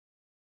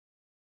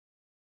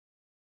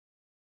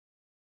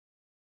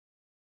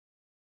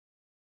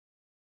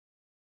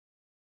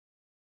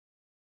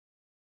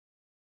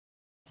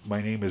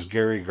My name is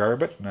Garry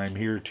Garbutt, and I'm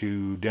here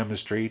to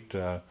demonstrate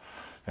an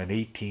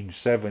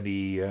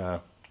 1870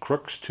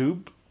 Crookes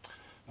tube,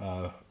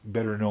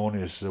 better known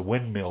as the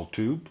windmill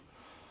tube.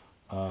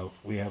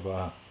 We have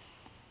a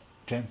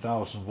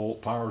 10,000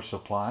 volt power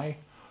supply,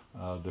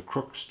 the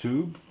Crookes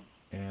tube,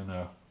 and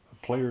a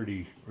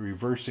polarity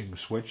reversing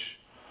switch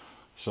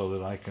so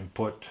that I can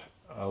put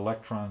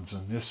electrons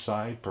on this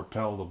side,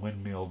 propel the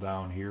windmill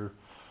down here,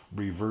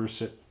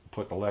 reverse it,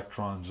 put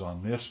electrons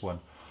on this one,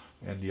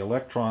 and the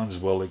electrons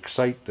will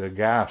excite the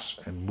gas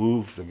and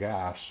move the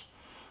gas,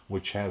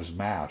 which has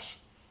mass,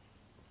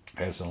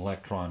 as an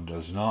electron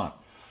does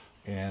not,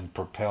 and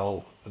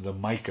propel the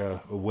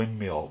mica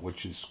windmill,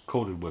 which is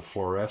coated with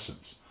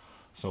fluorescence.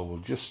 So we'll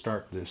just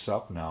start this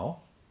up now,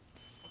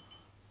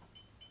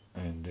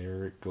 and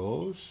there it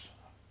goes.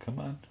 Come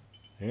on,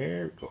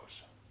 there it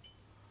goes.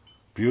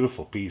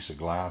 Beautiful piece of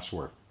glass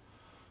work.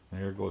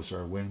 There goes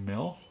our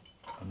windmill.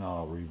 And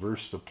I'll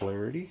reverse the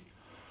polarity.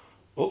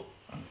 Oh,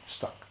 it's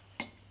stuck.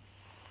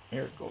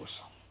 There it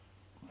goes.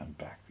 And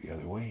back the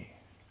other way.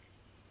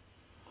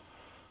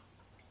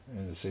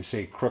 And as they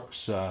say,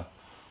 Crookes,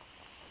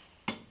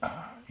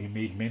 he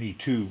made many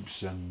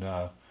tubes, and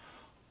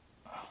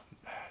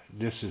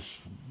this is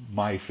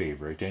my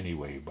favorite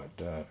anyway,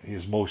 but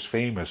his most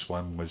famous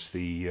one was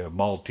the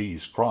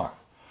Maltese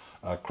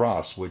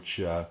cross,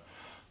 which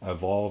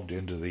evolved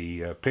into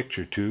the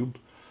picture tube,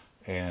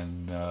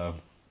 and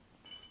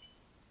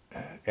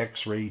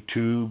X-ray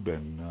tube,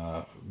 and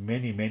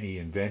many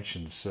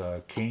inventions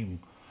came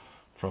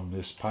from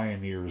this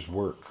pioneer's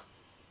work.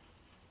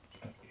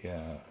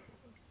 And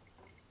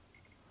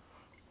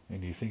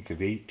you think of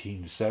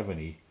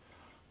 1870,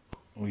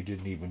 we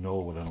didn't even know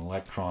what an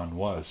electron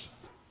was.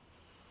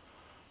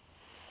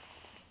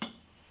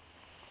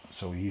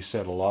 So he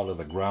set a lot of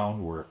the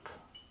groundwork.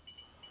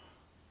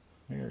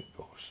 There it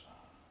goes.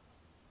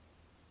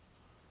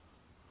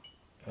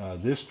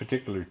 This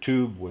particular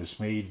tube was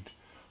made,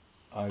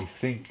 I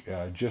think,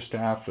 just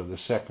after the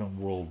Second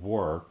World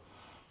War,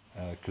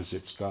 because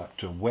it's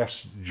got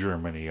West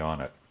Germany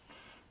on it.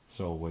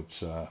 So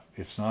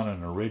it's not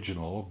an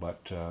original,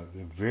 but a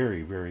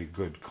very, very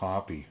good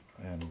copy,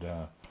 and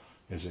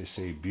as I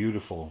say,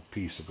 beautiful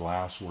piece of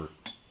glass work.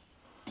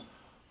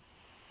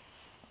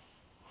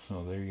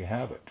 So there you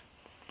have it.